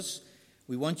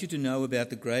We want you to know about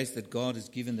the grace that God has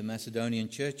given the Macedonian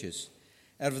churches.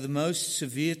 Out of the most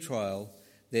severe trial,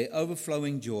 their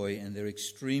overflowing joy and their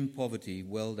extreme poverty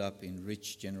welled up in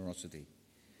rich generosity.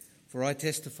 For I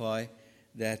testify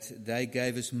that they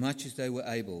gave as much as they were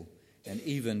able, and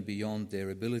even beyond their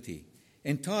ability.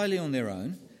 Entirely on their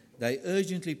own, they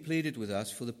urgently pleaded with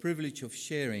us for the privilege of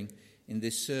sharing in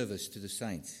this service to the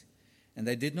saints. And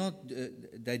they did not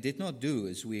do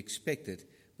as we expected,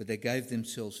 but they gave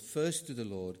themselves first to the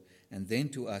Lord and then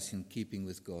to us in keeping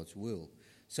with God's will.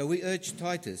 So we urged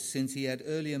Titus, since he had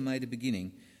earlier made a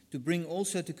beginning, to bring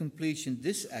also to completion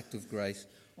this act of grace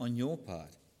on your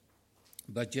part.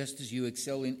 But just as you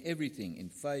excel in everything, in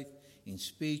faith, in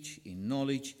speech, in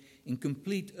knowledge, in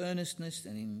complete earnestness,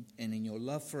 and in your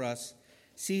love for us,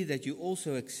 see that you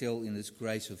also excel in this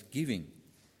grace of giving.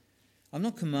 I'm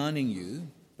not commanding you,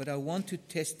 but I want to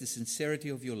test the sincerity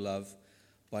of your love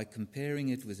by comparing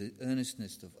it with the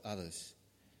earnestness of others.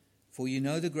 For you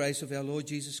know the grace of our Lord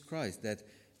Jesus Christ, that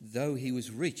though he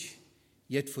was rich,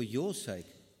 yet for your sake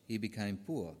he became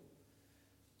poor,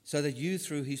 so that you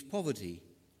through his poverty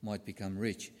might become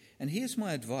rich. And here's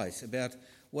my advice about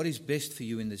what is best for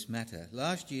you in this matter.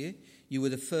 Last year, you were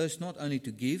the first not only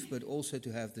to give, but also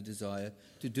to have the desire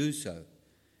to do so.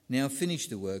 Now finish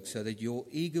the work so that your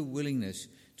eager willingness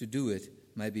to do it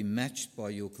may be matched by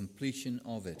your completion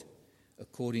of it,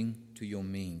 according to your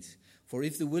means. For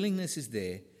if the willingness is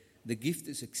there, the gift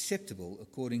is acceptable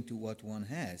according to what one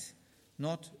has,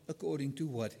 not according to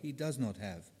what he does not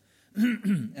have.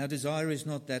 Our desire is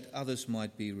not that others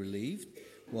might be relieved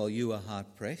while you are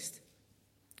hard-pressed,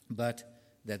 but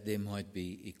that there might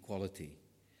be equality.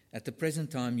 At the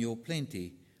present time, your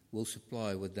plenty will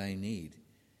supply what they need.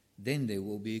 Then there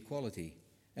will be equality.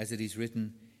 As it is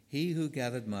written, he who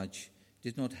gathered much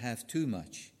did not have too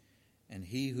much, and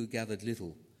he who gathered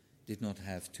little did not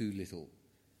have too little.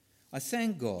 I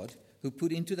thank God who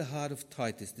put into the heart of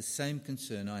Titus the same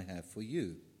concern I have for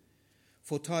you.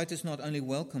 For Titus not only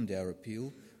welcomed our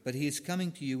appeal, but he is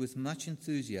coming to you with much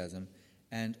enthusiasm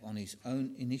and on his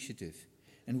own initiative.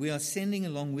 And we are sending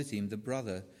along with him the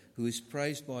brother who is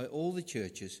praised by all the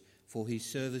churches for his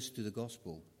service to the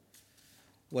gospel.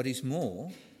 What is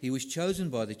more, he was chosen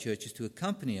by the churches to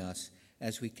accompany us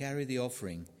as we carry the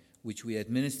offering which we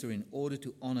administer in order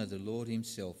to honour the Lord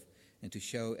himself and to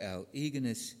show our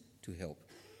eagerness to help.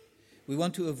 We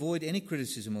want to avoid any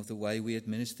criticism of the way we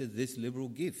administer this liberal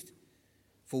gift,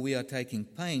 for we are taking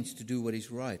pains to do what is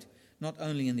right, not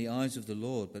only in the eyes of the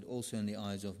Lord, but also in the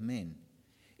eyes of men.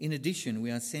 In addition,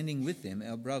 we are sending with them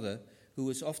our brother, who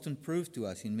has often proved to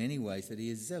us in many ways that he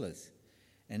is zealous,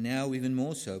 and now even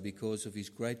more so because of his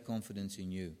great confidence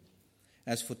in you.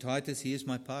 As for Titus, he is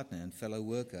my partner and fellow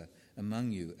worker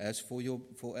among you. As for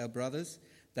our brothers,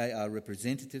 they are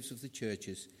representatives of the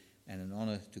churches and an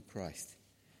honour to Christ.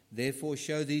 Therefore,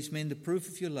 show these men the proof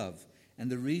of your love and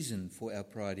the reason for our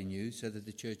pride in you, so that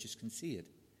the churches can see it.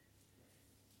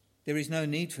 There is no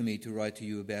need for me to write to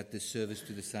you about this service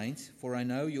to the saints, for I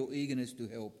know your eagerness to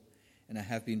help, and I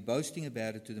have been boasting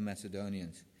about it to the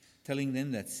Macedonians, telling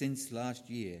them that since last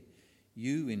year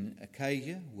you in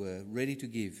Achaia were ready to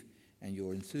give, and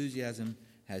your enthusiasm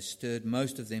has stirred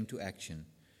most of them to action.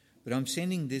 But I'm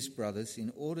sending this, brothers,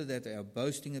 in order that our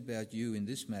boasting about you in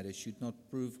this matter should not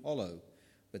prove hollow,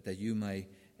 but that you may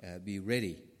be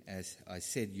ready, as I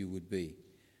said you would be.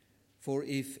 For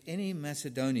if any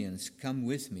Macedonians come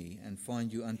with me and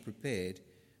find you unprepared,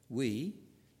 we,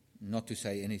 not to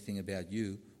say anything about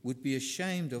you, would be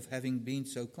ashamed of having been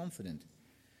so confident.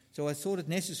 So I thought it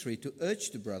necessary to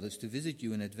urge the brothers to visit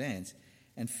you in advance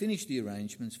and finish the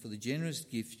arrangements for the generous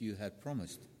gift you had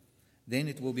promised. Then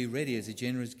it will be ready as a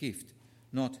generous gift,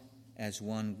 not as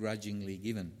one grudgingly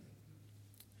given.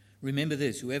 Remember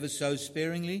this, whoever sows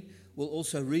sparingly will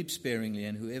also reap sparingly,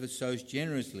 and whoever sows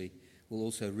generously will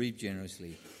also reap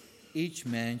generously. Each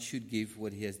man should give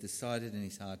what he has decided in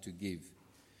his heart to give,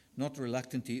 not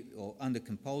reluctantly or under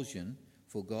compulsion,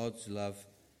 for God loves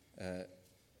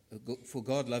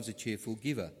a cheerful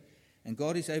giver. And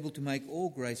God is able to make all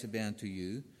grace abound to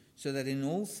you, so that in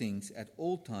all things, at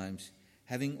all times,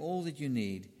 having all that you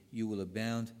need, you will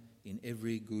abound in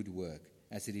every good work.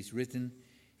 As it is written,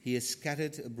 he has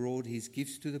scattered abroad his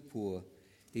gifts to the poor,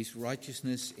 his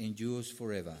righteousness endures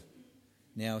forever.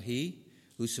 Now he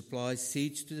who supplies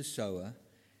seeds to the sower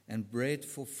and bread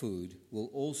for food will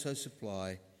also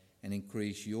supply and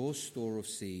increase your store of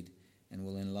seed and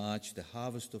will enlarge the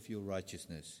harvest of your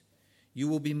righteousness. You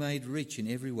will be made rich in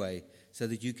every way so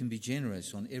that you can be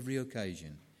generous on every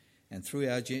occasion, and through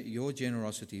your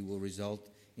generosity will result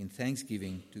in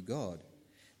thanksgiving to God.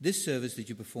 This service that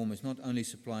you perform is not only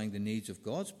supplying the needs of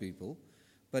God's people,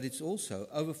 but it's also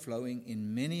overflowing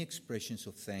in many expressions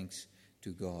of thanks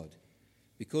to God.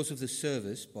 Because of the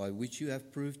service by which you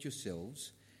have proved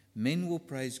yourselves, men will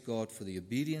praise God for the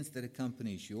obedience that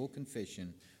accompanies your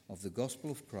confession of the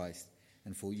gospel of Christ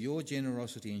and for your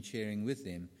generosity in sharing with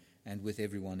them and with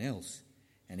everyone else.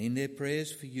 And in their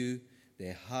prayers for you,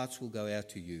 their hearts will go out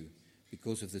to you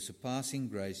because of the surpassing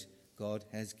grace God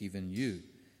has given you.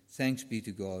 Thanks be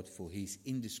to God for his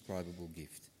indescribable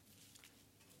gift.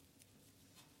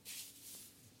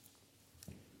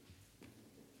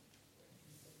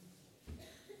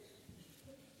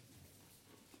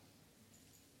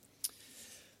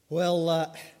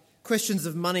 Well, questions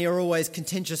of money are always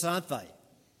contentious, aren't they?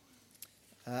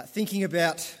 Thinking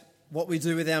about what we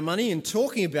do with our money and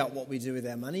talking about what we do with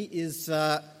our money is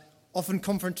often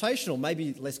confrontational,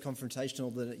 maybe less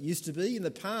confrontational than it used to be. In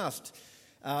the past,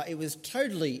 it was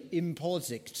totally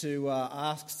impolitic to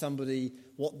ask somebody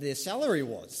what their salary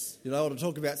was, or to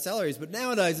talk about salaries. But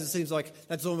nowadays, it seems like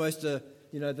that's almost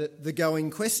the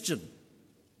going question.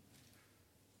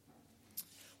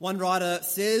 One writer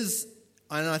says,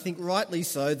 and I think rightly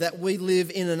so, that we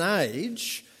live in an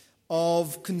age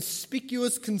of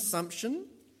conspicuous consumption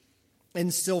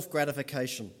and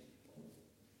self-gratification.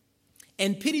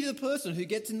 And pity the person who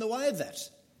gets in the way of that.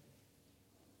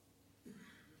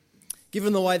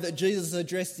 Given the way that Jesus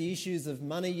addressed the issues of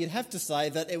money, you'd have to say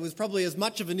that it was probably as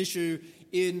much of an issue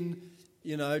in,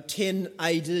 10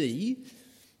 AD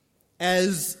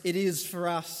as it is for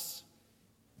us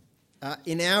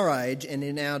in our age and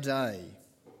in our day.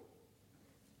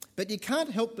 But you can't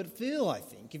help but feel, I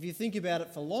think, if you think about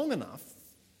it for long enough,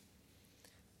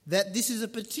 that this is a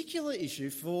particular issue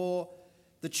for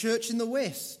the church in the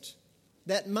West,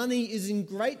 that money is in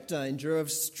great danger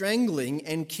of strangling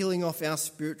and killing off our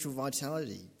spiritual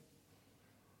vitality.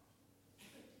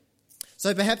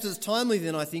 So perhaps it's timely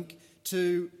then, I think,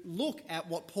 to look at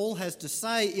what Paul has to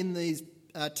say in these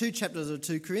 2 chapters of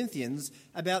 2 Corinthians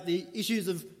about the issues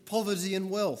of poverty and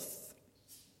wealth.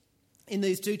 In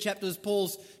these 2 chapters,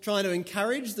 Paul's trying to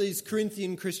encourage these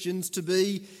Corinthian Christians to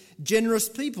be generous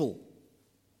people.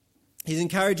 He's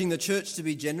encouraging the church to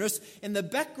be generous. And the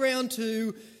background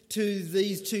to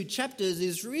these 2 chapters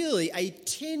is really a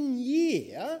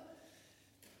 10-year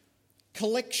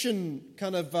collection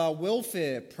kind of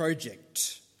welfare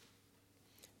project.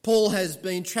 Paul has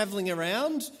been travelling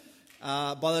around.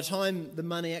 By the time the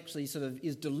money actually sort of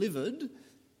is delivered,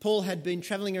 Paul had been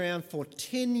travelling around for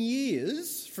 10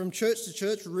 years from church to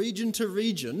church, region to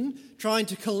region, trying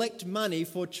to collect money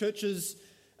for churches,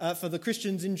 for the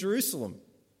Christians in Jerusalem.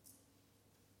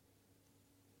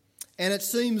 And it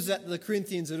seems that the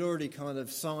Corinthians had already kind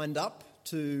of signed up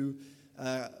to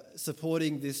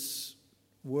supporting this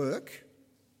work,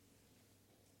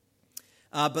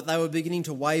 but they were beginning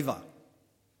to waver.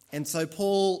 And so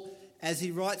Paul, as he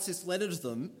writes this letter to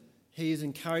them, he is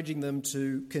encouraging them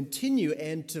to continue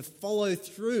and to follow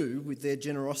through with their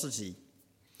generosity.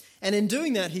 And in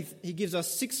doing that, he gives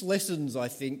us 6 lessons, I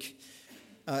think,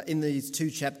 in these 2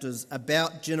 chapters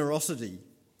about generosity.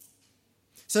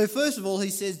 So first of all, he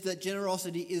says that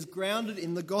generosity is grounded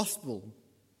in the gospel.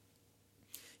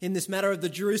 In this matter of the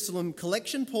Jerusalem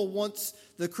collection, Paul wants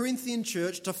the Corinthian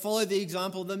church to follow the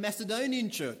example of the Macedonian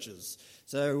churches.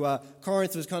 So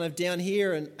Corinth was kind of down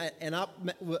here, and up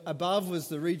above was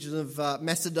the region of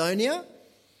Macedonia.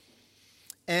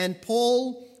 And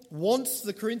Paul wants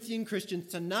the Corinthian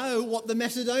Christians to know what the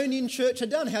Macedonian church had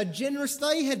done, how generous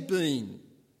they had been.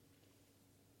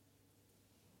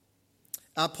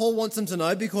 Paul wants them to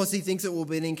know because he thinks it will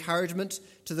be an encouragement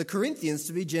to the Corinthians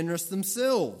to be generous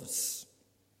themselves.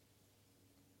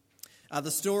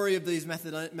 The story of these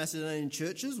Macedonian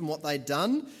churches and what they'd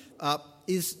done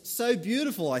is so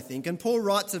beautiful, I think. And Paul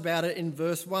writes about it in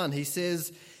verse 1. He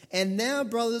says, "And now,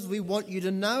 brothers, we want you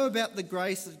to know about the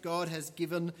grace that God has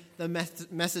given the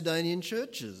Macedonian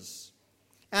churches.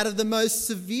 Out of the most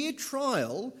severe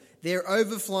trial, their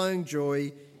overflowing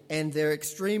joy and their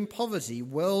extreme poverty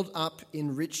welled up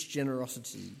in rich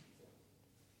generosity."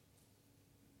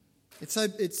 It's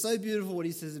so beautiful what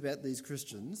he says about these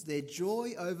Christians. Their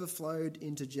joy overflowed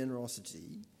into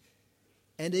generosity.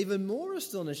 And even more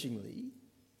astonishingly,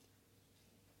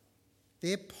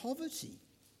 their poverty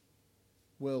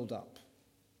welled up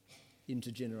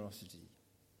into generosity.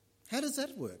 How does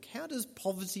that work? How does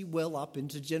poverty well up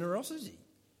into generosity?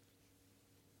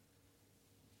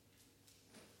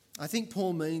 I think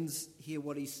Paul means here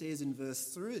what he says in verse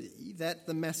 3, that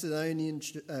the Macedonian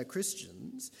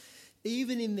Christians,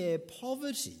 even in their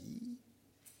poverty,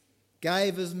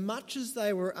 gave as much as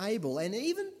they were able, and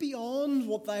even beyond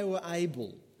what they were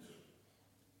able.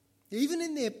 Even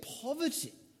in their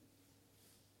poverty,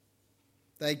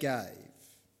 they gave.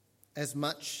 as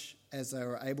much as they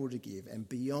were able to give and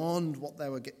beyond what they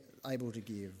were able to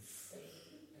give.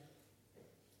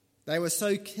 They were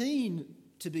so keen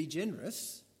to be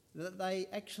generous that they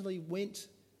actually went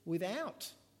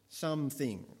without some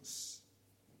things.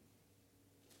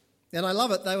 And I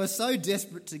love it, they were so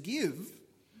desperate to give,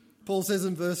 Paul says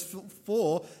in verse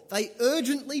 4, they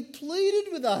urgently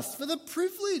pleaded with us for the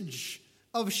privilege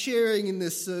of sharing in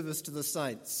this service to the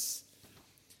saints.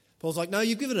 Paul's like, no,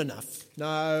 you've given enough.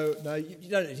 No, you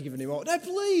don't need to give any more. No,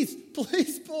 please,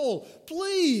 Paul,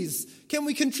 please, can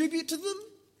we contribute to them?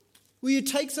 Will you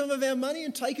take some of our money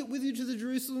and take it with you to the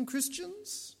Jerusalem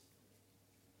Christians?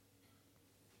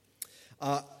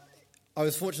 I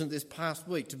was fortunate this past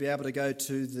week to be able to go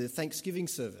to the Thanksgiving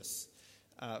service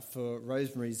for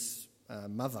Rosemary's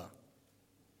mother.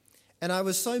 And I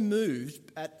was so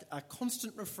moved at a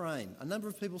constant refrain. A number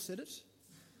of people said it.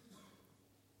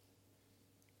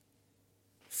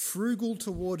 Frugal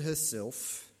toward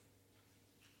herself,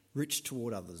 rich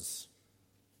toward others.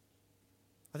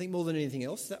 I think more than anything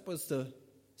else, that was the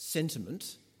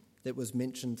sentiment that was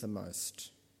mentioned the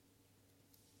most.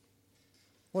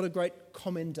 What a great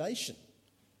commendation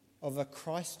of a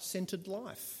Christ-centred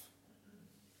life.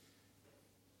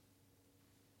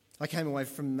 I came away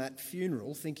from that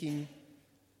funeral thinking,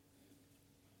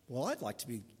 well, I'd like to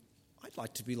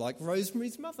be like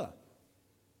Rosemary's mother.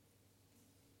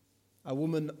 A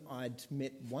woman I'd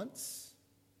met once,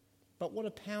 but what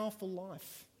a powerful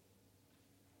life.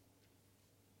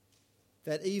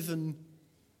 That even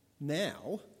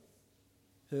now,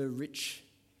 her rich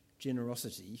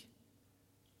generosity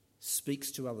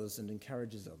speaks to others and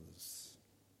encourages others.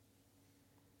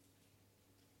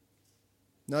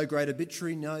 No great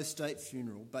obituary, no state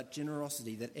funeral, but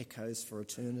generosity that echoes for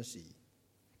eternity.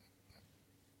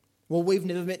 Well, we've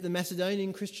never met the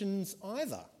Macedonian Christians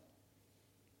either.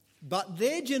 But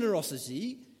their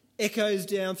generosity echoes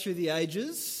down through the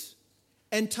ages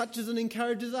and touches and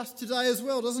encourages us today as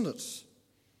well, doesn't it?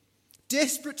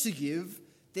 Desperate to give,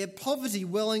 their poverty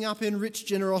welling up in rich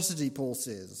generosity, Paul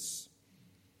says.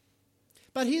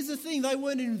 But here's the thing, they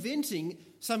weren't inventing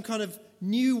some kind of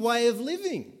new way of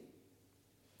living.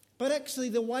 But actually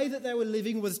the way that they were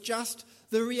living was just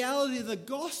the reality of the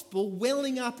gospel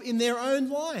welling up in their own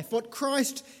life, what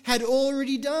Christ had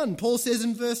already done. Paul says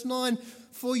in verse 9,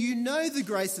 "For you know the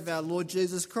grace of our Lord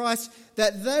Jesus Christ,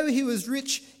 that though he was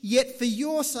rich, yet for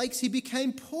your sakes he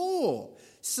became poor,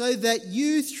 so that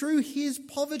you through his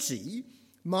poverty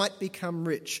might become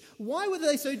rich." Why were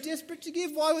they so desperate to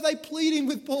give? Why were they pleading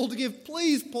with Paul to give?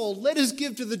 Please, Paul, let us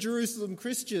give to the Jerusalem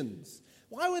Christians.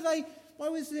 Why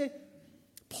was their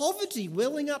poverty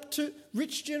welling up to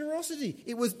rich generosity?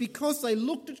 It was because they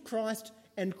looked at Christ,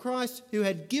 and Christ, who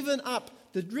had given up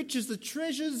the riches, the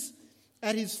treasures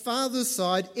at his Father's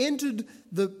side, entered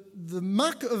the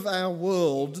muck of our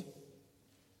world,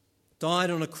 died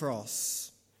on a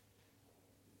cross,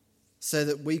 so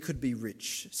that we could be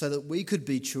rich, so that we could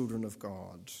be children of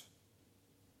God.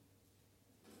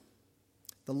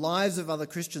 The lives of other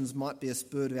Christians might be a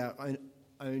spur to our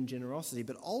own generosity,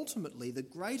 but ultimately the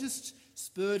greatest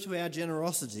spur to our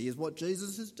generosity is what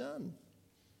Jesus has done.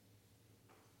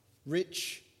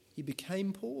 Rich, he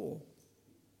became poor,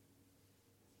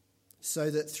 so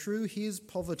that through his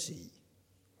poverty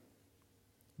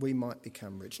we might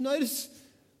become rich. Notice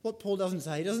what Paul doesn't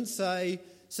say. He doesn't say,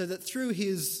 so that through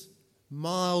his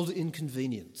mild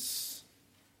inconvenience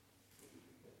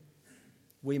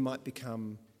we might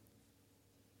become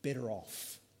better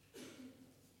off.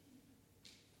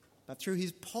 But through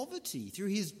his poverty, through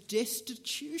his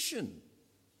destitution,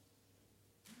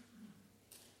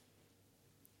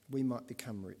 we might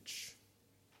become rich.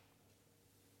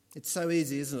 It's so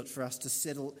easy, isn't it, for us to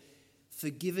settle for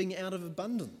giving out of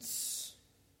abundance,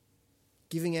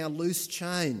 giving our loose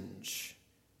change.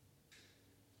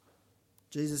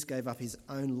 Jesus gave up his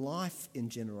own life in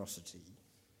generosity.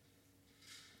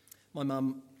 My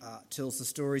mum tells the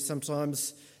story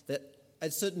sometimes that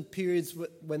at certain periods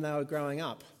when they were growing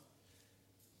up,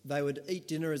 they would eat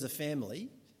dinner as a family,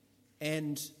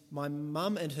 and my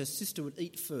mum and her sister would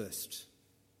eat first,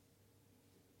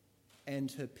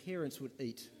 and her parents would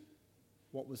eat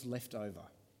what was left over.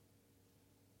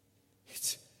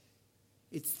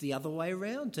 It's the other way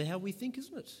around to how we think,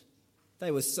 isn't it?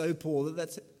 They were so poor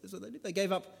that's what they did. They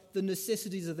gave up the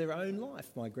necessities of their own life,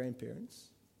 my grandparents.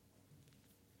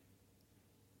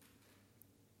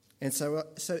 And so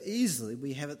easily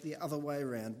we have it the other way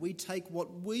around. We take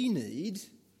what we need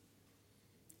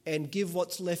and give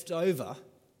what's left over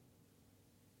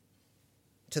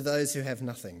to those who have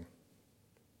nothing.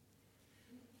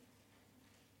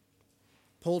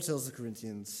 Paul tells the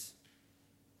Corinthians,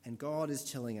 And God is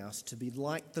telling us to be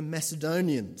like the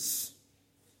Macedonians,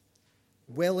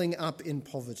 welling up in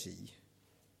poverty,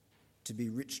 to be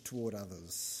rich toward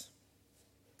others,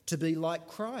 to be like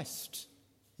Christ,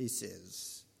 he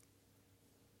says,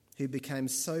 who became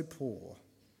so poor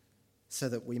so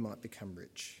that we might become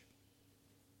rich.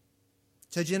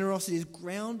 So generosity is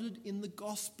grounded in the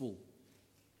gospel.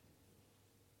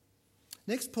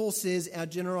 Next, Paul says in our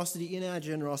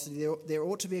generosity, there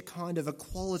ought to be a kind of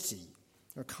equality,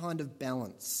 or a kind of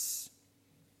balance.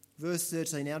 Verse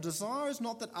 13, our desire is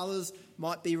not that others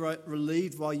might be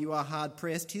relieved while you are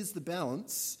hard-pressed. Here's the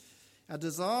balance. Our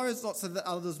desire is not so that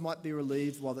others might be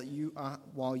relieved while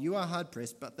you are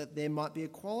hard-pressed, but that there might be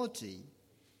equality.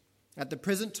 At the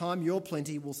present time, your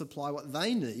plenty will supply what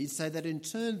they need, so that in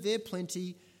turn their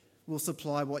plenty will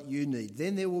supply what you need.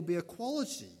 Then there will be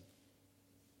equality.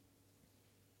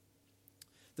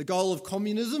 The goal of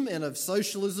communism and of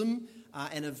socialism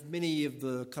and of many of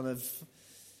the kind of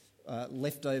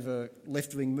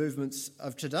left-wing movements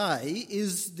of today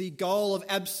is the goal of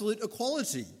absolute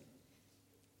equality.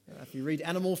 If you read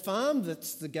Animal Farm,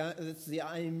 that's the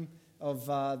aim of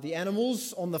the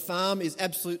animals on the farm is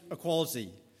absolute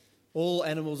equality. All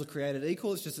animals are created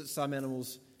equal, it's just that some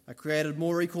animals are created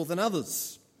more equal than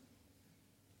others.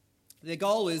 Their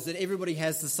goal is that everybody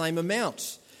has the same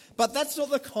amount. But that's not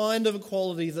the kind of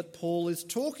equality that Paul is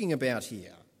talking about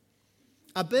here.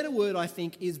 A better word, I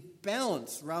think, is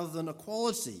balance rather than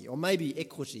equality, or maybe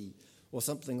equity, or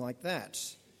something like that.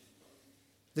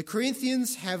 The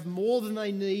Corinthians have more than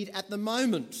they need at the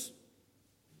moment.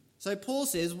 So Paul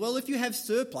says, well, if you have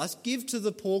surplus, give to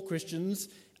the poor Christians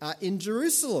in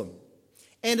Jerusalem.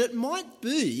 And it might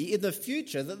be in the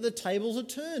future that the tables are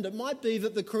turned. It might be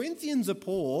that the Corinthians are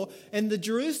poor and the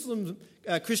Jerusalem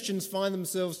Christians find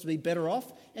themselves to be better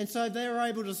off, and so they're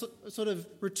able to sort of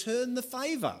return the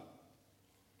favour.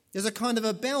 There's a kind of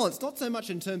a balance, not so much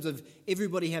in terms of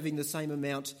everybody having the same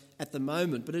amount at the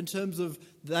moment, but in terms of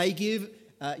they give,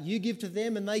 you give to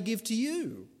them and they give to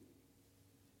you.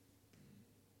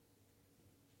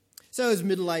 So as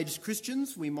middle-aged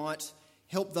Christians, we might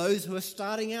help those who are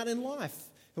starting out in life,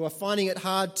 who are finding it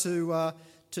hard to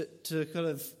kind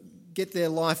of get their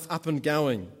life up and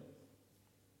going.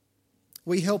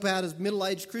 We help out as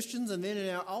middle-aged Christians, and then in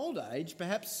our old age,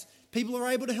 perhaps people are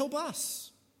able to help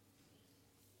us.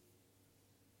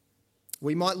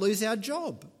 We might lose our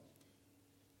job,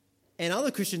 and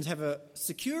other Christians have a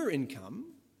secure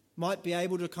income, might be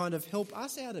able to kind of help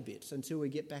us out a bit until we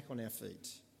get back on our feet.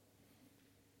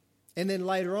 And then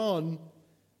later on,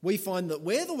 we find that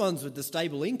we're the ones with the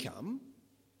stable income,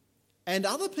 and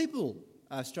other people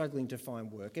are struggling to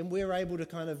find work, and we're able to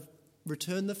kind of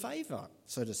return the favour,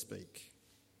 so to speak.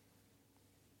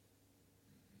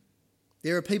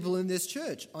 There are people in this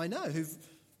church, I know, who've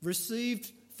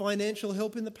received financial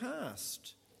help in the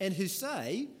past and who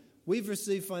say, we've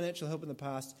received financial help in the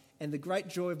past and the great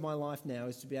joy of my life now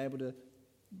is to be able to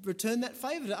return that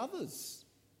favour to others.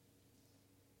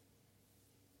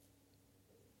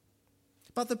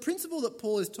 But the principle that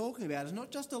Paul is talking about is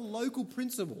not just a local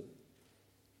principle.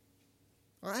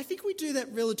 I think we do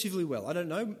that relatively well. I don't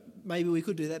know, maybe we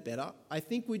could do that better. I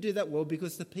think we do that well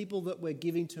because the people that we're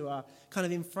giving to are kind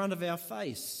of in front of our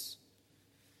face.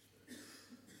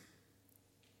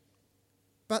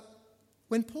 But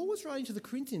when Paul was writing to the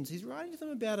Corinthians, he's writing to them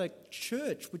about a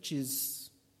church which is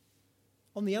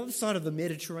on the other side of the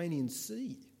Mediterranean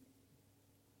Sea.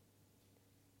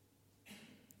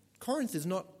 Corinth is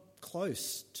not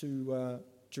close to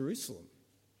Jerusalem.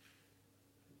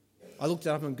 I looked it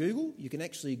up on Google. You can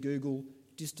actually Google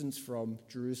distance from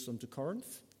Jerusalem to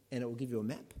Corinth, and it will give you a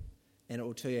map, and it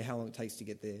will tell you how long it takes to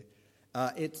get there.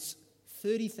 It's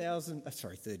 3,000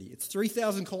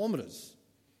 kilometres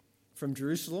from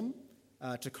Jerusalem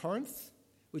to Corinth,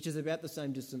 which is about the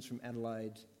same distance from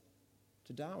Adelaide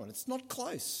to Darwin. It's not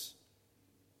close.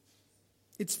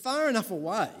 It's far enough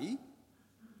away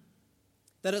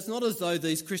that it's not as though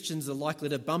these Christians are likely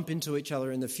to bump into each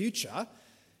other in the future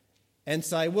and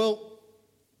say, well,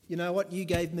 you know what, you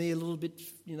gave me a little bit,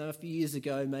 a few years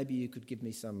ago, maybe you could give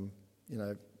me some,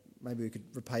 maybe we could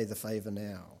repay the favour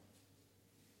now.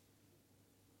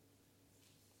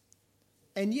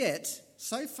 And yet,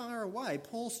 so far away,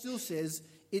 Paul still says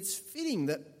it's fitting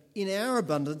that in our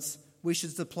abundance we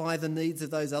should supply the needs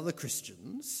of those other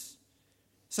Christians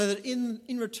so that in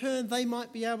return they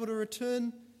might be able to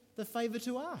return the favour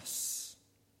to us.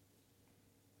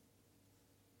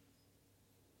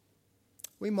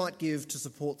 We might give to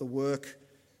support the work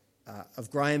of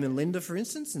Graham and Linda, for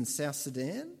instance, in South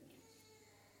Sudan.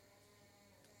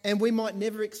 And we might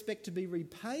never expect to be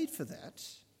repaid for that.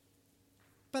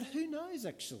 But who knows,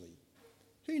 actually?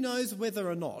 Who knows whether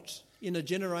or not, in a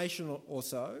generation or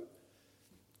so,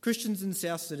 Christians in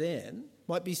South Sudan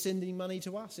might be sending money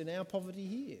to us in our poverty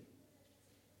here.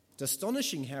 It's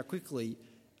astonishing how quickly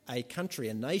a country,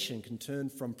 a nation, can turn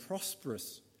from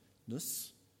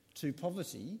prosperousness to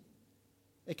poverty.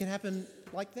 It can happen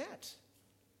like that.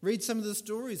 Read some of the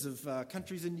stories of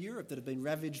countries in Europe that have been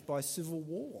ravaged by civil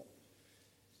war.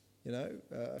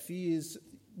 A few years,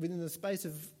 within the space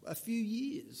of a few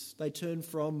years, they turn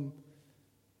from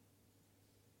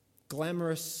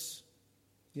glamorous,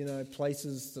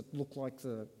 places that look like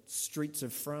the streets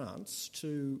of France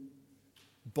to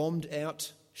bombed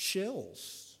out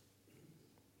shells.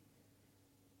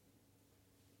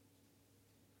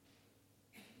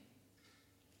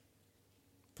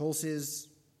 Paul says,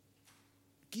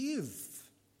 give,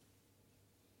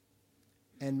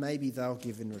 and maybe they'll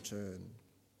give in return.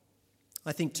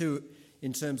 I think too,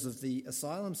 in terms of the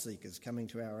asylum seekers coming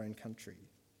to our own country.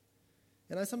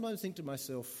 And I sometimes think to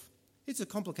myself, it's a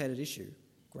complicated issue,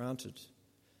 granted,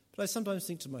 but I sometimes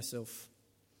think to myself,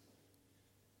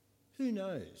 who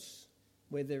knows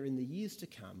whether in the years to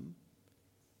come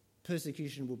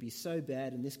persecution will be so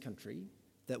bad in this country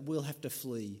that we'll have to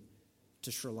flee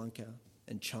to Sri Lanka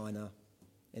and China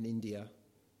and India.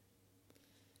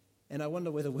 And I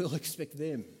wonder whether we'll expect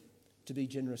them to be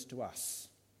generous to us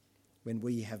when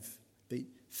we have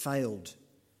failed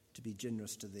to be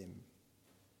generous to them.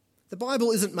 The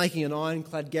Bible isn't making an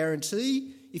ironclad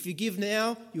guarantee. If you give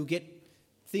now, you'll get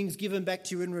things given back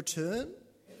to you in return.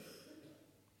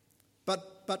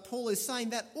 But Paul is saying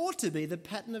that ought to be the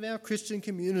pattern of our Christian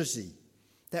community,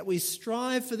 that we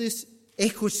strive for this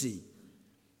equity,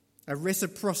 a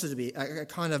reciprocity, a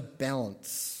kind of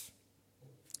balance.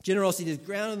 Generosity is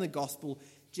grounded in the gospel.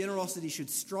 Generosity should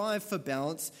strive for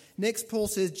balance. Next, Paul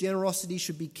says generosity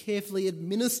should be carefully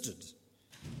administered.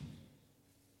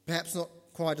 Perhaps not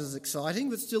quite as exciting,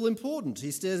 but still important.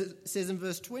 He says in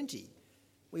verse 20,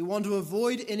 we want to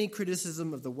avoid any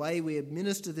criticism of the way we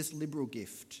administer this liberal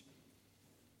gift.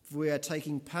 For we are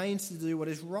taking pains to do what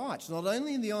is right, not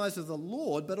only in the eyes of the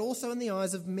Lord, but also in the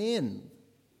eyes of men.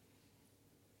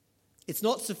 It's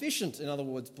not sufficient, in other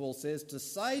words, Paul says, to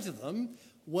say to them,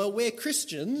 well, we're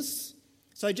Christians,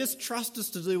 so just trust us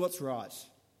to do what's right.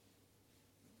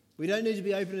 We don't need to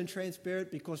be open and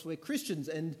transparent because we're Christians,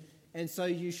 and so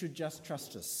you should just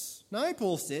trust us. No,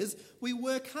 Paul says, we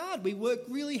work hard, we work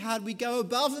really hard, we go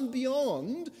above and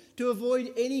beyond to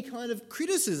avoid any kind of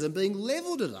criticism being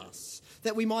levelled at us,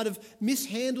 that we might have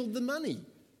mishandled the money.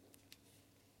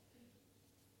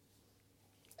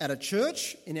 At a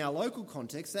church, in our local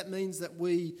context, that means that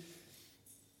we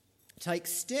take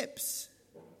steps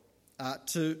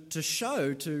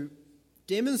to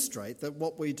demonstrate that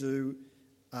what we do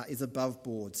is above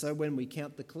board. So when we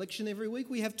count the collection every week,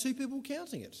 we have two people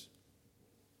counting it.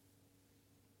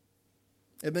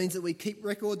 It means that we keep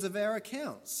records of our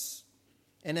accounts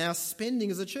and our spending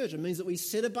as a church. It means that we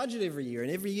set a budget every year,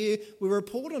 and every year we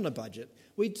report on a budget.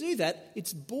 We do that.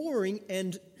 It's boring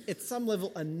and at some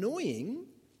level annoying,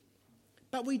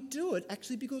 but we do it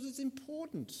actually because it's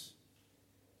important.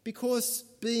 Because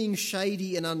being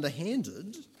shady and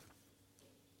underhanded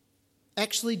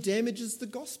actually damages the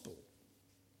gospel.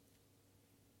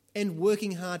 And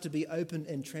working hard to be open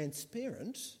and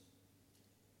transparent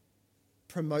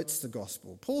promotes the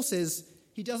gospel. Paul says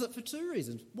he does it for two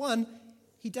reasons. One,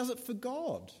 he does it for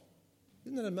God.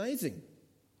 Isn't that amazing?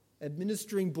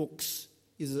 Administering books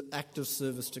is an act of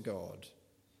service to God.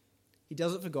 He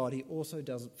does it for God. He also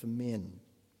does it for men.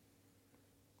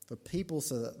 For people,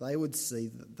 so that they would see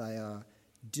that they are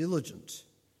diligent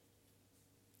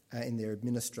in their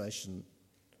administration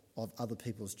of other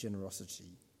people's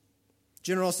generosity.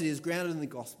 Generosity is grounded in the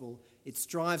gospel. It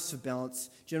strives for balance.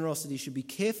 Generosity should be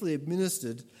carefully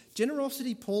administered.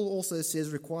 Generosity, Paul also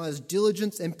says, requires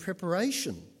diligence and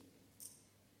preparation.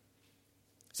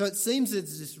 So it seems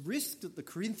there's this risk that the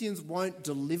Corinthians won't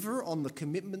deliver on the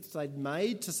commitments they'd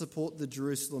made to support the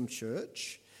Jerusalem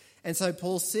church. And so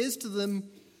Paul says to them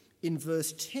in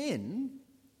verse 10,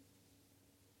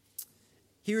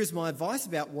 here is my advice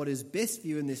about what is best for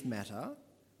you in this matter.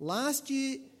 Last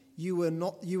year you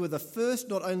were the first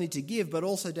not only to give, but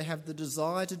also to have the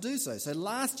desire to do so. So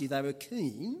last year they were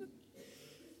keen,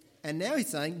 and now he's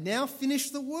saying, now finish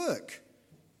the work,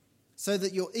 so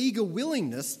that your eager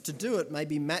willingness to do it may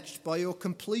be matched by your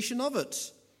completion of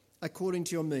it, according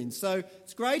to your means. So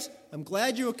it's great, I'm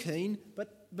glad you're keen, but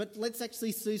let's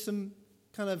actually see some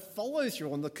kind of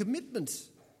follow-through on the commitment.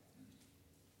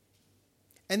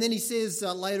 And then he says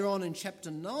later on in chapter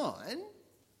 9,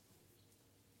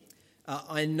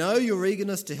 I know your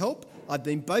eagerness to help. I've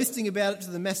been boasting about it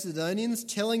to the Macedonians,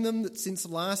 telling them that since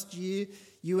last year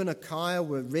You and Achaia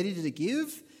were ready to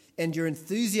give, and your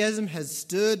enthusiasm has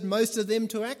stirred most of them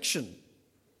to action.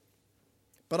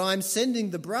 But I am sending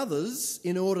the brothers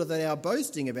in order that our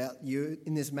boasting about you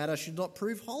in this matter should not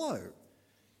prove hollow,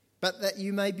 but that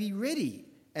you may be ready,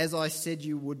 as I said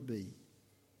you would be.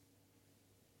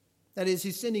 That is,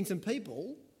 he's sending some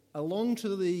people along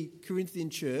to the Corinthian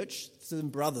church, some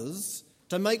brothers,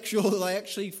 to make sure that they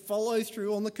actually follow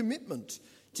through on the commitment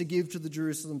to give to the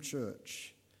Jerusalem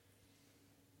church.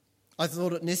 I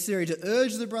thought it necessary to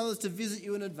urge the brothers to visit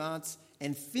you in advance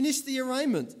and finish the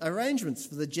arrangements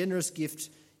for the generous gift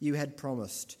you had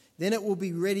promised. Then it will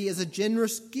be ready as a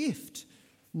generous gift,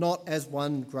 not as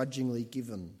one grudgingly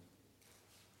given.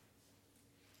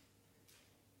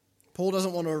 Paul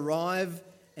doesn't want to arrive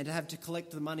and to have to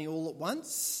collect the money all at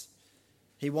once.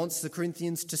 He wants the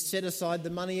Corinthians to set aside the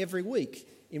money every week.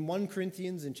 In 1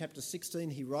 Corinthians, in chapter 16,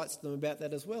 he writes to them about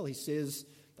that as well. He says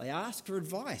they ask for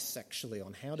advice, actually,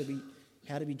 on how to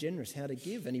be generous, how to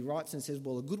give. And he writes and says,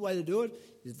 well, a good way to do it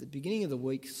is at the beginning of the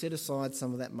week, set aside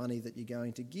some of that money that you're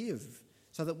going to give,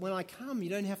 so that when I come, you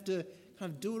don't have to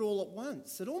kind of do it all at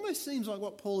once. It almost seems like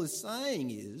what Paul is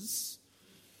saying is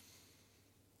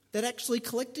that actually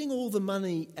collecting all the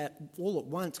money all at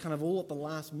once, kind of all at the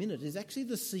last minute, is actually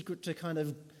the secret to kind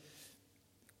of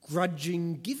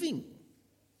grudging giving.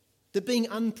 That being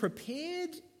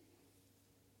unprepared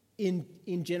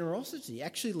in generosity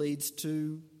actually leads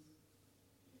to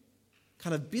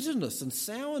kind of bitterness and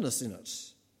sourness in it.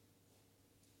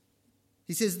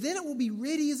 He says, then it will be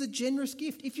ready as a generous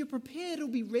gift. If you're prepared, it will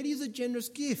be ready as a generous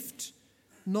gift,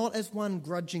 not as one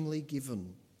grudgingly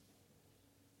given.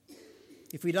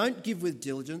 If we don't give with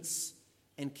diligence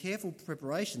and careful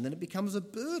preparation, then it becomes a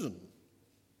burden.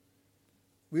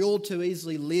 We all too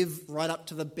easily live right up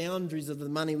to the boundaries of the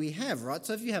money we have, right?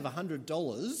 So if you have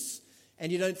 $100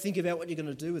 and you don't think about what you're going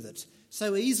to do with it,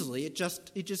 so easily it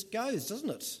just goes, doesn't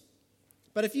it?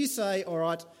 But if you say, all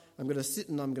right, I'm going to sit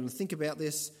and I'm going to think about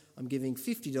this, I'm giving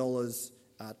 $50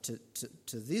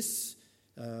 to this,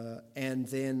 and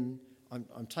then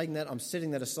I'm taking that, I'm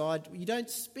setting that aside, you don't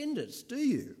spend it, do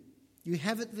you? You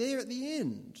have it there at the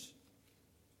end.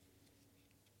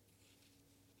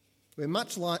 We're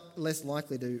much less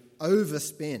likely to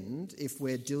overspend if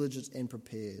we're diligent and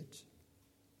prepared.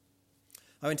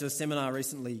 I went to a seminar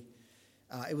recently.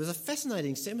 It was a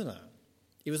fascinating seminar.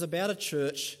 It was about a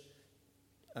church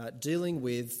dealing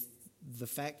with the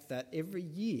fact that every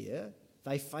year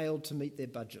they failed to meet their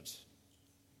budget.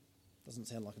 Doesn't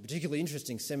sound like a particularly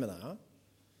interesting seminar.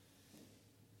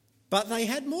 But they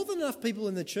had more than enough people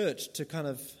in the church to kind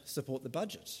of support the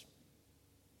budget.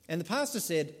 And the pastor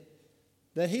said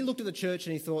that he looked at the church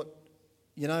and he thought,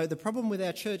 you know, the problem with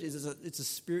our church is it's a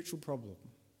spiritual problem.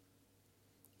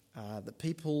 That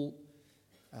people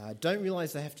don't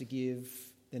realise they have to give,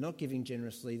 they're not giving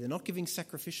generously, they're not giving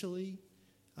sacrificially,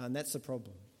 and that's the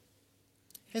problem.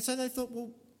 And so they thought,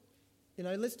 well, you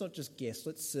know, let's not just guess,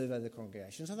 let's survey the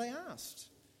congregation. So they asked.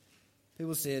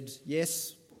 People said,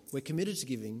 yes, we're committed to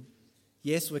giving.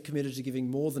 Yes, we're committed to giving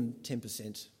more than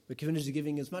 10%. We're committed to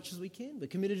giving as much as we can. We're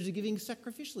committed to giving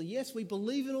sacrificially. Yes, we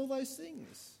believe in all those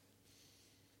things.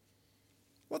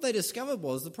 What they discovered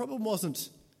was the problem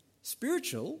wasn't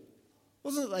spiritual. It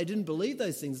wasn't that they didn't believe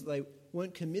those things, that they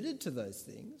weren't committed to those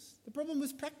things. The problem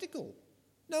was practical.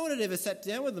 No one had ever sat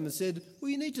down with them and said, well,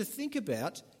 you need to think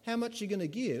about how much you're going to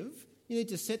give. You need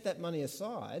to set that money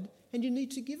aside and you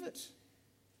need to give it.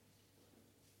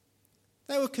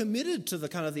 They were committed to the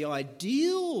kind of the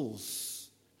ideals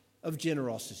of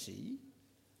generosity,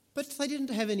 but they didn't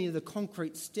have any of the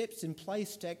concrete steps in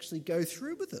place to actually go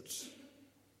through with it.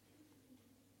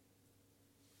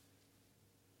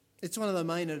 It's one of the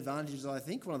main advantages, I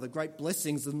think, one of the great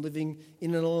blessings in living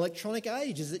in an electronic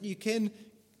age is that you can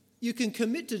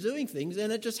commit to doing things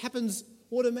and it just happens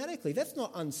automatically. That's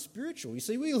not unspiritual. You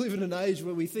see, we live in an age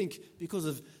where we think, because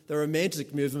of the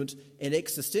Romantic movement and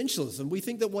existentialism, we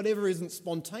think that whatever isn't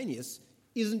spontaneous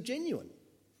isn't genuine.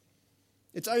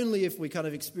 It's only if we kind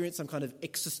of experience some kind of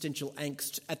existential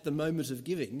angst at the moment of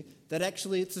giving that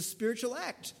actually it's a spiritual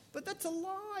act. But that's a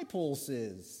lie, Paul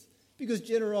says, because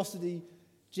generosity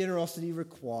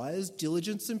requires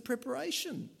diligence and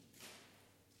preparation.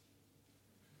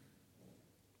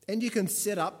 And you can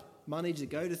set up money to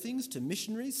go to things, to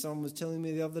missionaries. Someone was telling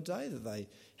me the other day that they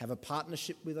have a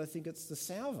partnership with, I think it's the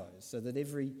Salvos, so that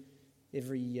every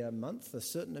month a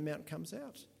certain amount comes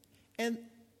out. And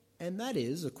that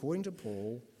is, according to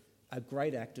Paul, a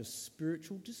great act of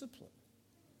spiritual discipline.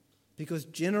 Because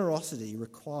generosity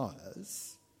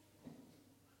requires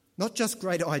not just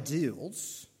great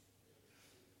ideals,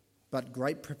 but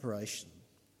great preparation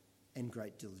and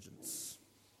great diligence.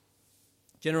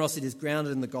 Generosity is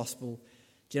grounded in the gospel.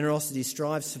 Generosity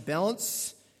strives for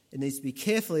balance. It needs to be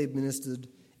carefully administered.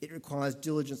 It requires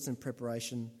diligence and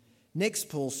preparation. Next,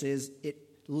 Paul says, it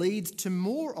leads to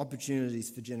more opportunities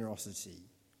for generosity.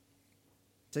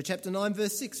 So chapter 9,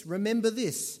 verse 6, remember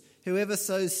this, whoever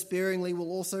sows sparingly will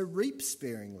also reap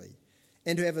sparingly,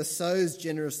 and whoever sows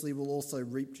generously will also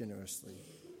reap generously.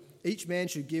 Each man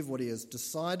should give what he has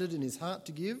decided in his heart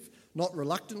to give, not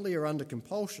reluctantly or under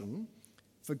compulsion,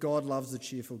 for God loves a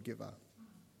cheerful giver.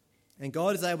 And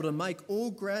God is able to make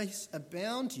all grace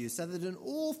abound to you, so that in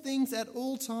all things at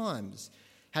all times,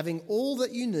 having all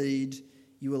that you need,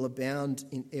 you will abound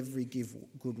in every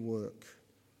good work.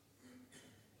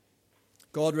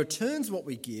 God returns what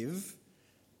we give,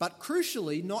 but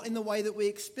crucially, not in the way that we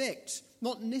expect.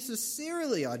 Not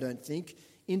necessarily, I don't think,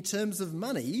 in terms of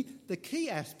money. The key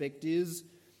aspect is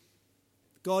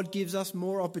God gives us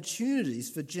more opportunities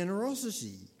for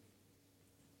generosity.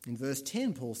 In verse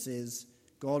 10, Paul says,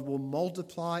 God will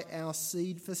multiply our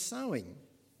seed for sowing.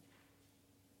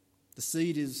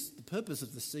 The purpose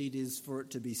of the seed is for it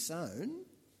to be sown,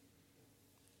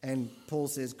 and Paul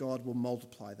says God will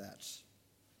multiply that.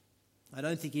 I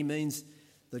don't think he means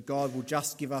that God will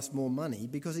just give us more money,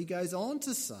 because he goes on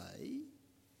to say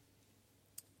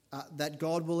that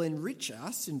God will enrich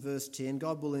us, in verse 10,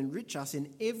 God will enrich us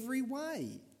in every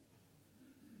way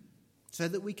so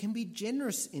that we can be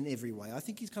generous in every way. I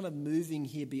think he's kind of moving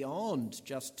here beyond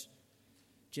just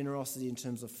generosity in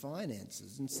terms of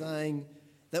finances and saying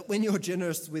that when you're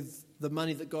generous with the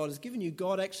money that God has given you,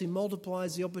 God actually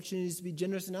multiplies the opportunities to be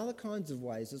generous in other kinds of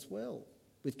ways as well,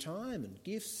 with time and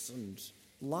gifts and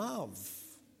love.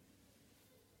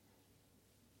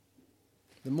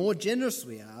 The more generous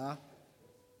we are,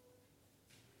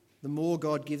 the more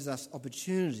God gives us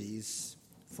opportunities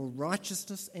for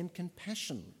righteousness and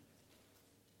compassion.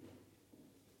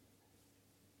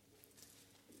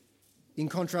 In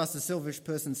contrast, the selfish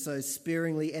person sows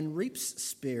sparingly and reaps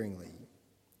sparingly.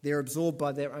 They're absorbed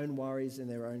by their own worries and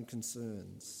their own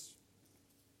concerns.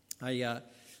 I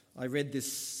read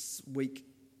this week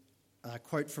a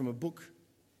quote from a book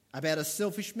about a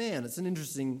selfish man. It's an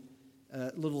interesting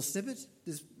little snippet.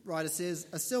 This writer says,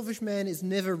 "A selfish man is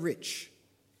never rich.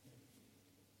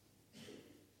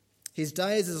 His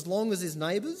day is as long as his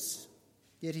neighbour's,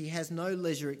 yet he has no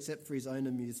leisure except for his own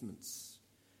amusements.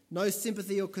 No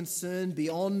sympathy or concern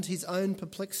beyond his own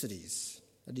perplexities."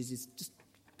 That is, he's just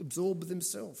absorbed with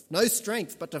himself. No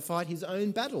strength but to fight his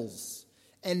own battles,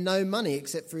 and no money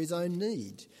except for his own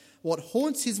need. What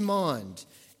haunts his mind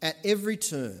at every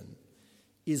turn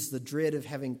is the dread of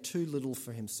having too little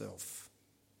for himself.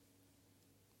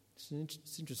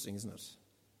 It's interesting, isn't it?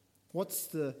 What's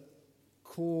the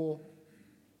core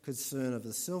concern of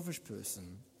the selfish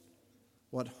person?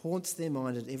 What haunts their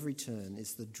mind at every turn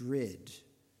is the dread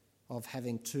of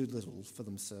having too little for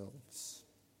themselves.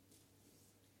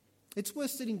 It's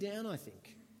worth sitting down, I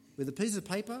think, with a piece of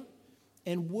paper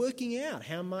and working out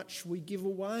how much we give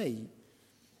away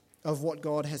of what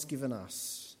God has given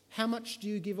us. How much do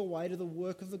you give away to the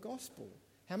work of the gospel?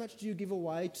 How much do you give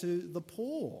away to the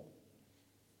poor?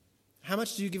 How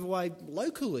much do you give away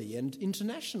locally and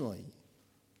internationally?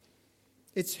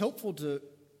 It's helpful to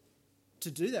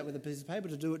do that with a piece of paper,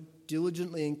 to do it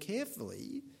diligently and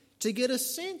carefully, to get a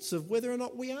sense of whether or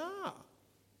not we are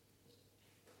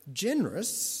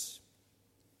generous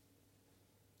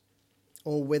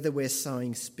or whether we're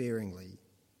sowing sparingly.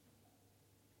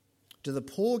 Do the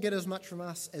poor get as much from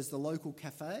us as the local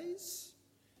cafes?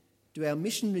 Do our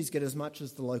missionaries get as much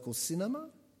as the local cinema?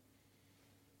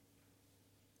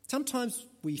 Sometimes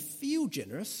we feel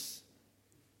generous,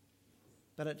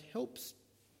 but it helps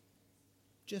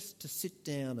just to sit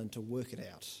down and to work it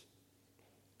out.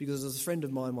 Because as a friend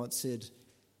of mine once said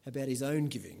about his own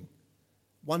giving,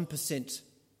 1%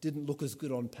 didn't look as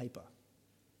good on paper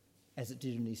as it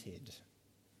did in his head.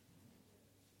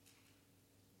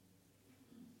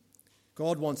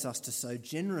 God wants us to sow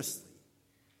generously,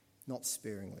 not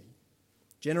sparingly.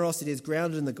 Generosity is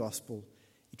grounded in the gospel.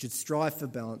 It should strive for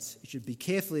balance. It should be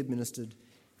carefully administered.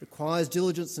 It requires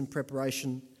diligence and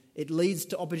preparation. It leads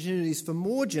to opportunities for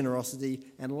more generosity.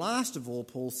 And last of all,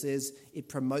 Paul says, it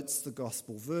promotes the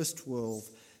gospel. Verse 12,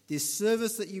 this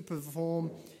service that you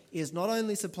perform is not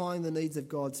only supplying the needs of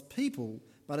God's people,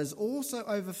 but is also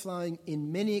overflowing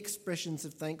in many expressions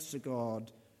of thanks to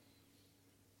God.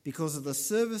 Because of the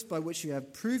service by which you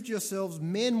have proved yourselves,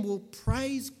 men will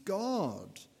praise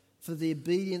God for the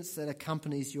obedience that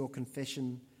accompanies your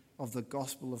confession of the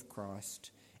gospel of Christ,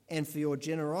 and for your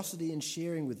generosity in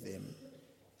sharing with them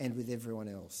and with everyone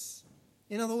else.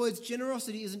 In other words,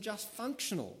 generosity isn't just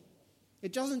functional.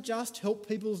 It doesn't just help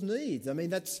people's needs. I mean,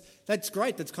 that's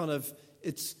great. That's kind of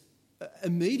its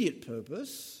immediate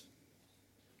purpose.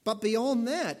 But beyond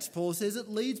that, Paul says it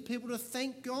leads people to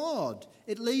thank God.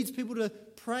 It leads people to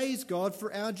praise God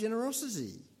for our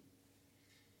generosity.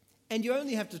 And you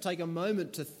only have to take a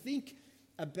moment to think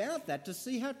about that to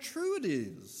see how true it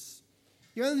is.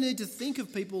 You only need to think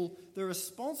of people, the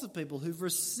responsive people who've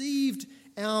received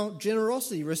our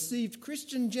generosity, received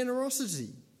Christian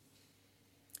generosity,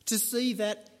 to see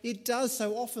that it does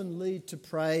so often lead to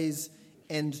praise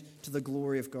and to the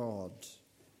glory of God.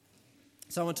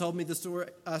 Someone told me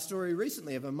a story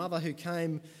recently of a mother who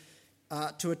came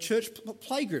to a church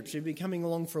playgroup. She'd been coming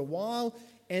along for a while,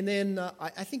 and then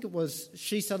I think it was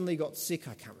she suddenly got sick.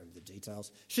 I can't remember the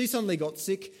details. She suddenly got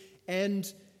sick,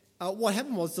 and what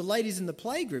happened was the ladies in the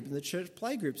playgroup, in the church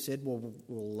playgroup, said, well,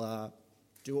 we'll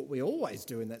do what we always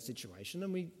do in that situation,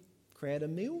 and we create a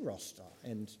meal roster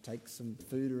and take some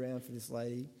food around for this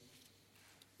lady.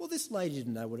 Well, this lady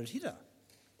didn't know what had hit her.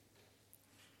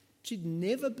 She'd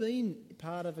never been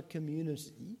part of a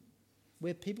community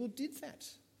where people did that.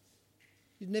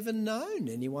 She'd never known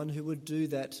anyone who would do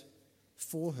that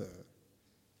for her.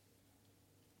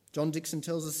 John Dixon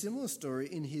tells a similar story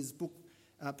in his book,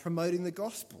 Promoting the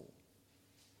Gospel.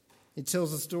 It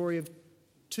tells the story of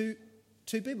two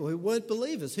people who weren't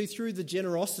believers, who through the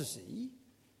generosity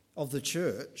of the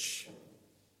church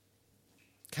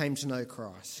came to know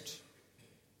Christ.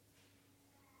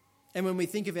 And when we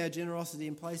think of our generosity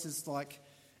in places like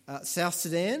South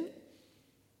Sudan,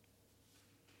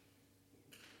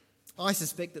 I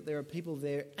suspect that there are people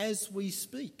there as we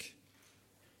speak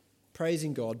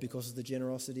praising God because of the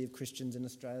generosity of Christians in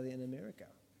Australia and America.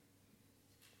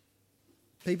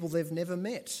 People they've never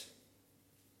met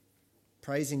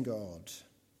praising God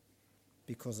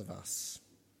because of us.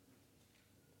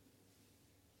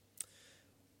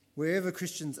 Wherever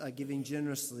Christians are giving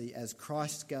generously as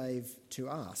Christ gave to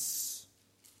us,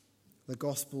 the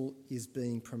gospel is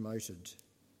being promoted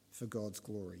for God's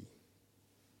glory.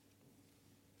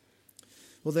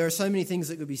 Well, there are so many things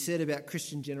that could be said about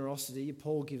Christian generosity.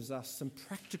 Paul gives us some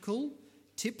practical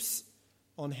tips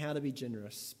on how to be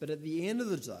generous. But at the end of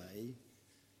the day,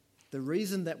 the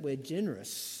reason that we're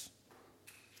generous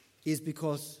is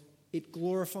because it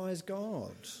glorifies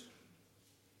God.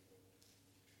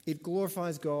 It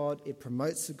glorifies God, it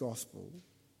promotes the gospel,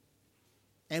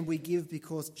 and we give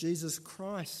because Jesus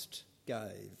Christ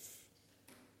gave.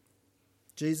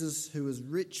 Jesus, who was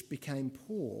rich, became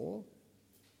poor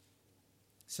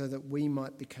so that we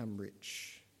might become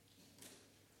rich.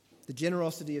 The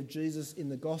generosity of Jesus in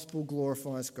the gospel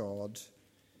glorifies God,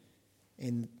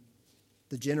 and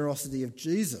the generosity of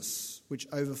Jesus, which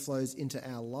overflows into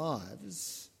our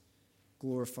lives,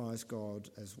 glorifies God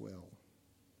as well.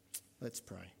 Let's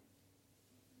pray.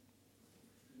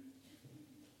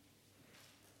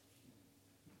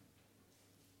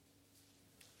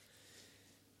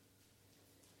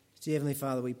 Dear Heavenly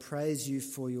Father, we praise you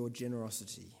for your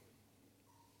generosity.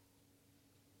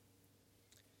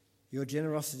 Your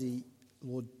generosity,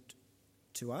 Lord,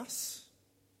 to us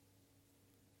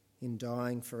in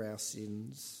dying for our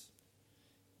sins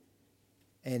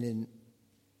and in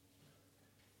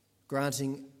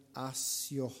granting us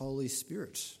your Holy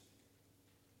Spirit,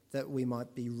 that we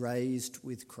might be raised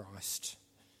with Christ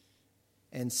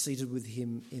and seated with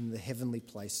him in the heavenly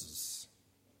places.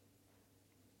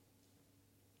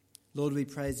 Lord, we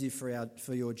praise you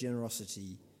for your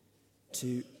generosity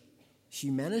to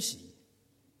humanity.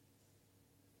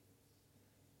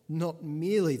 Not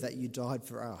merely that you died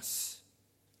for us,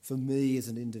 for me as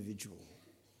an individual,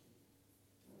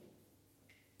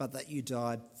 but that you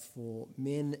died for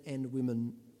men and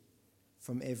women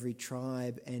from every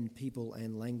tribe and people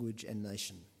and language and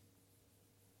nation.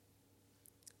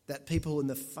 That people in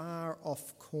the far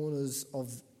off corners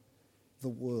of the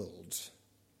world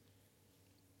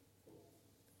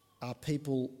are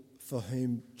people for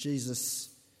whom Jesus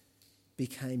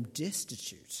became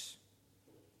destitute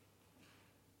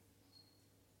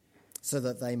so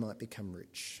that they might become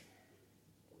rich.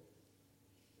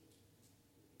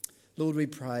 Lord, we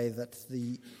pray that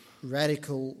the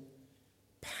radical,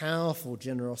 powerful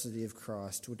generosity of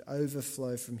Christ would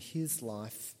overflow from his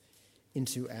life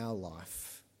into our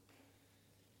life,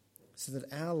 so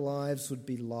that our lives would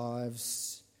be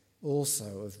lives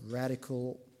also of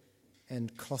radical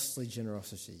and costly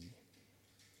generosity.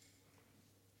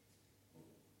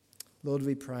 Lord,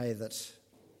 we pray that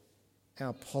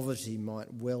our poverty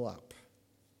might well up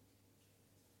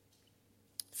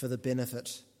for the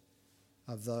benefit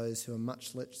of those who are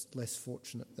much less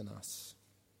fortunate than us.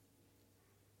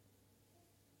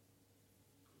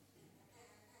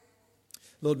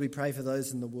 Lord, we pray for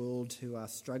those in the world who are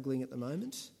struggling at the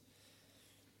moment,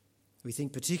 We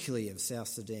think particularly of South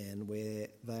Sudan, where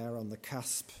they are on the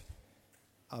cusp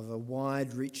of a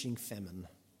wide-reaching famine.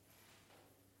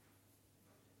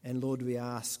 And Lord, we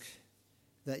ask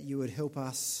that you would help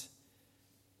us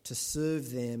to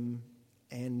serve them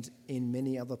and in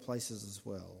many other places as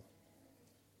well,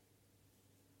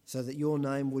 so that your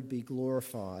name would be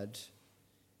glorified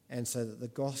and so that the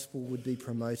gospel would be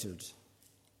promoted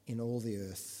in all the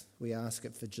earth. We ask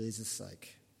it for Jesus'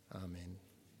 sake. Amen.